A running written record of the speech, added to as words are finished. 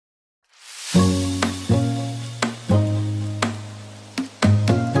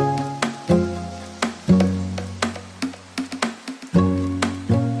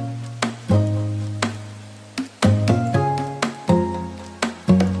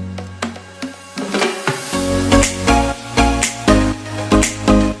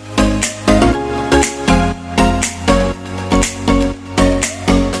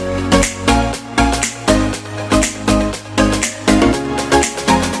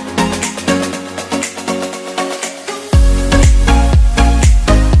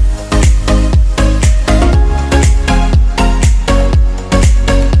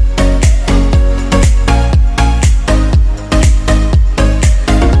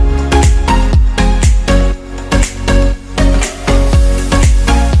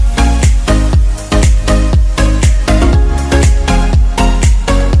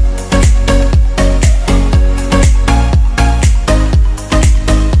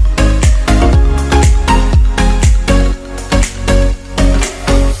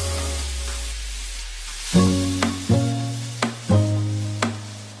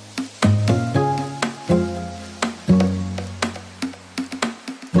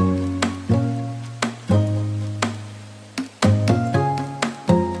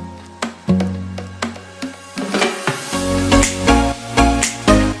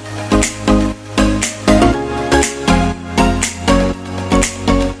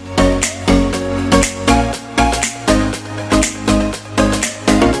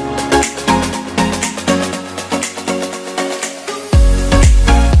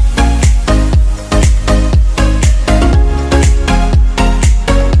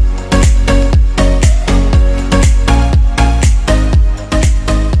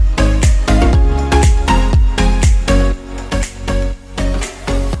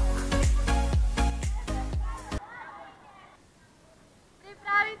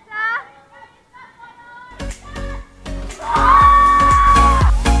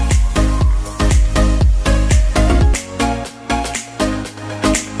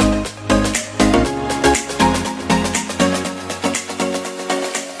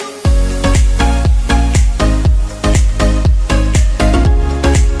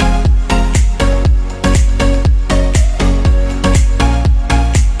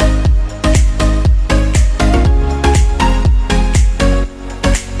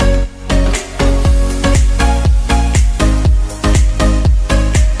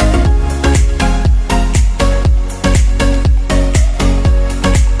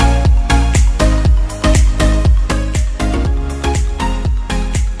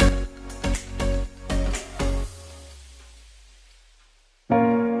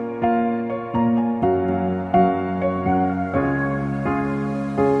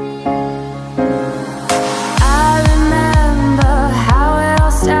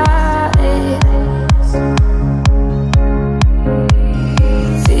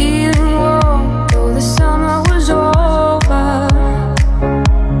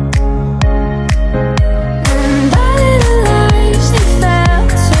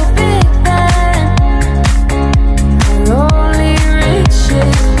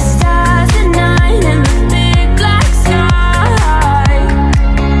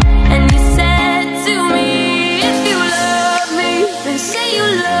say you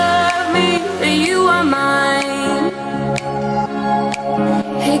love me, that you are mine.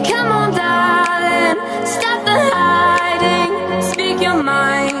 Hey, come on, darling, stop the hiding, speak your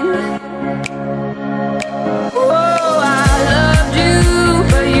mind. Oh, I loved you,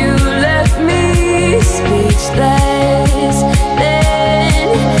 but you left me speechless. Then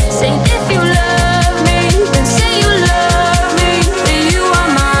say if you love me, then say you love me, that you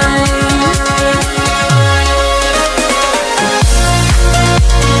are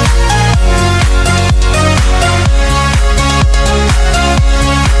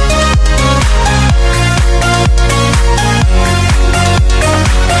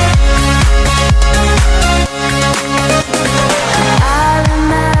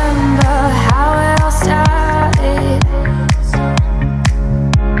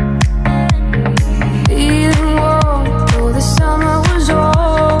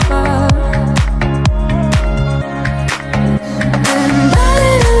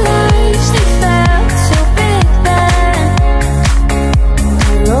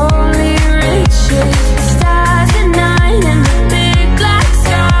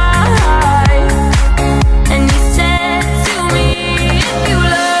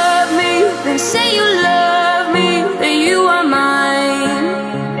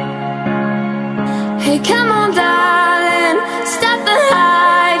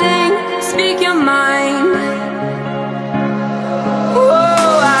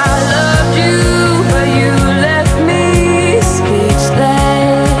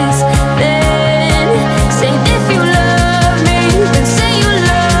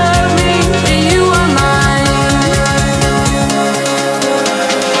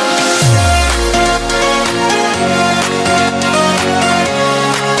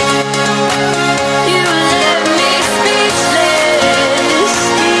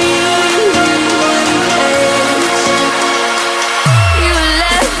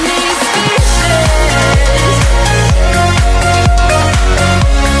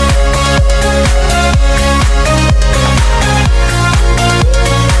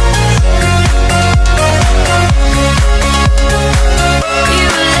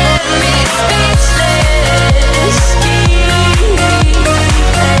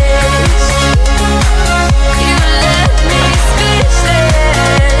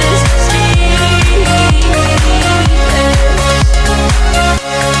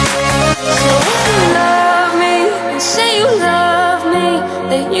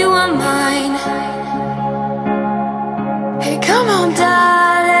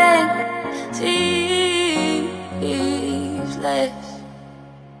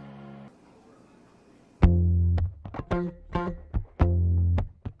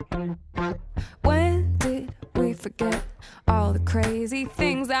When did we forget all the crazy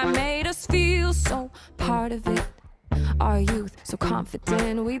things that made us feel so part of it? Our youth, so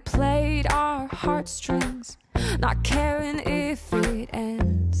confident, we played our heartstrings, not caring if it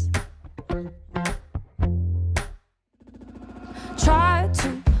ends. Try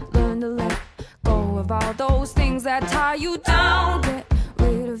to learn to let go of all those things that tie you down. Get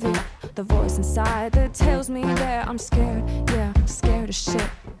rid of it, the voice inside that tells me that I'm scared. Yeah, I'm scared of shit,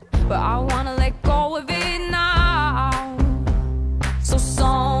 but I wanna let go of it now. So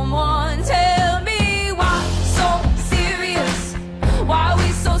someone tell me why so serious? Why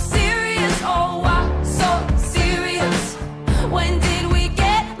we so serious? Oh, why so serious? When did we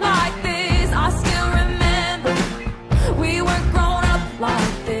get like this? I still remember we were grown up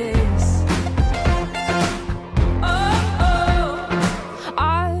like this. Oh,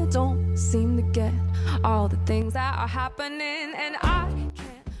 I don't seem to get all the things that are happening, and I can't